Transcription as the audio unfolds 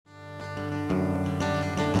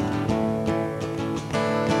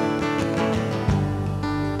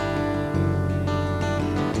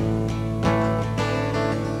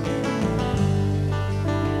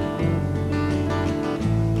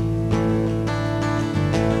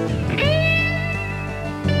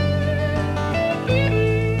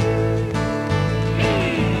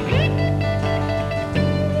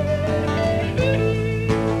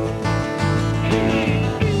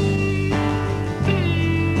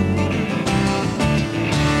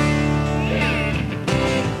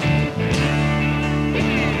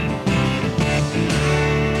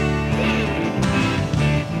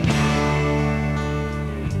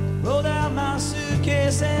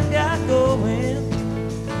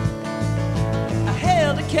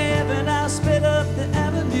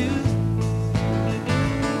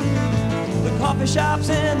coffee shops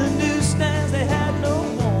and the newsstands, they had no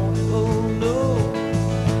warning, oh no.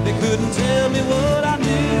 They couldn't tell me what I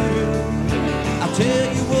knew. I'll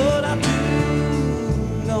tell you what I do.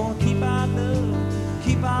 Gonna keep our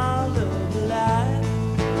love alive.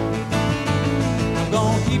 I'm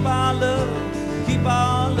gonna keep our love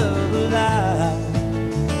alive.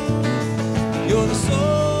 You're the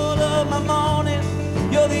soul of my morning,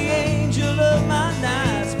 you're the angel of my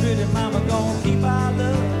nights. Pretty mama, gonna keep our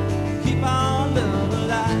love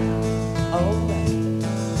alive. All right.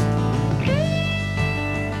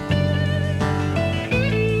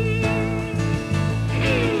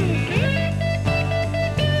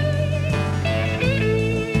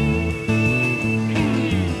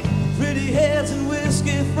 Pretty heads and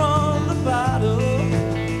whiskey from the bottle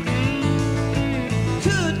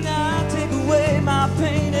could not take away my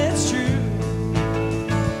pain, it's true.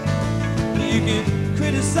 You can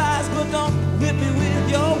criticize, but don't whip me with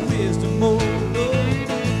your wisdom, oh no.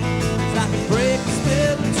 'Cause I can break a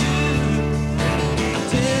step or two. I'll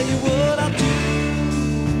tell you what I'll do.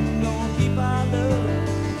 Gonna keep our love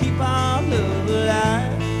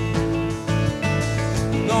alive.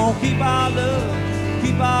 Gonna keep our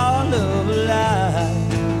love alive.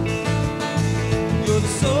 You're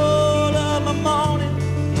the soul of my morning,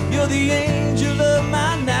 you're the angel of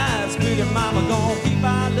my nights. Pretty mama, gonna keep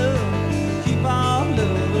our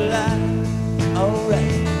love alive. All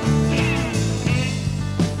right.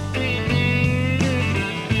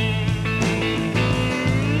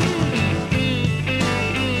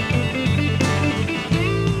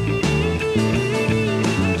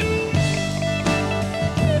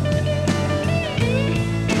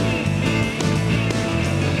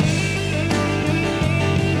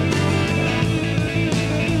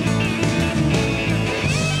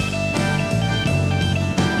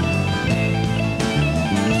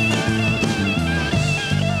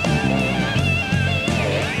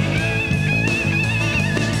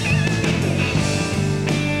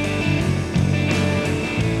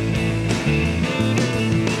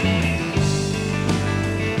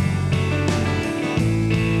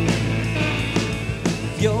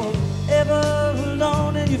 If you're ever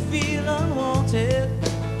alone and you feel unwanted,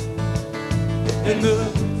 and the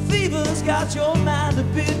fever's got your mind a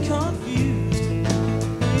bit confused,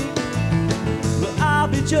 well, I'll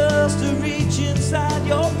be just a reach inside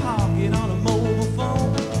your pocket on a mobile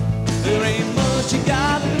phone. There ain't much you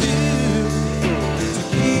gotta do to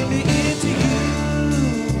keep me into you.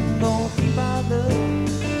 Gonna keep our love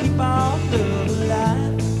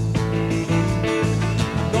alive.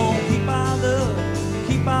 Gonna keep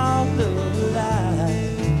our love alive.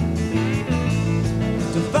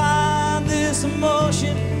 To find this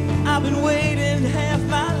emotion, I've been waiting half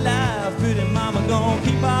my life. Pretty mama, gonna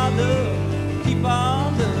keep our love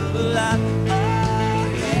alive. Oh,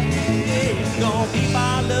 yeah, yeah, yeah. Gonna keep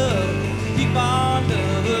our love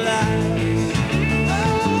alive.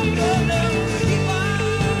 Oh, love, love, keep our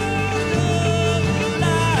love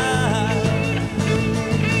alive.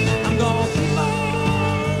 I'm gonna keep our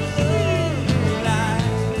love alive.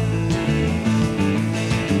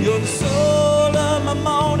 You're the soul of my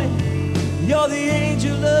morning, you're the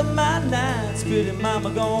angel of my nights. Pretty mama,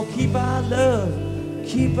 gonna keep our love alive.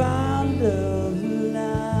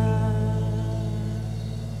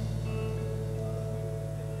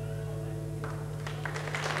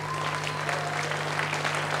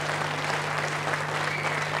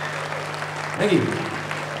 Thank you.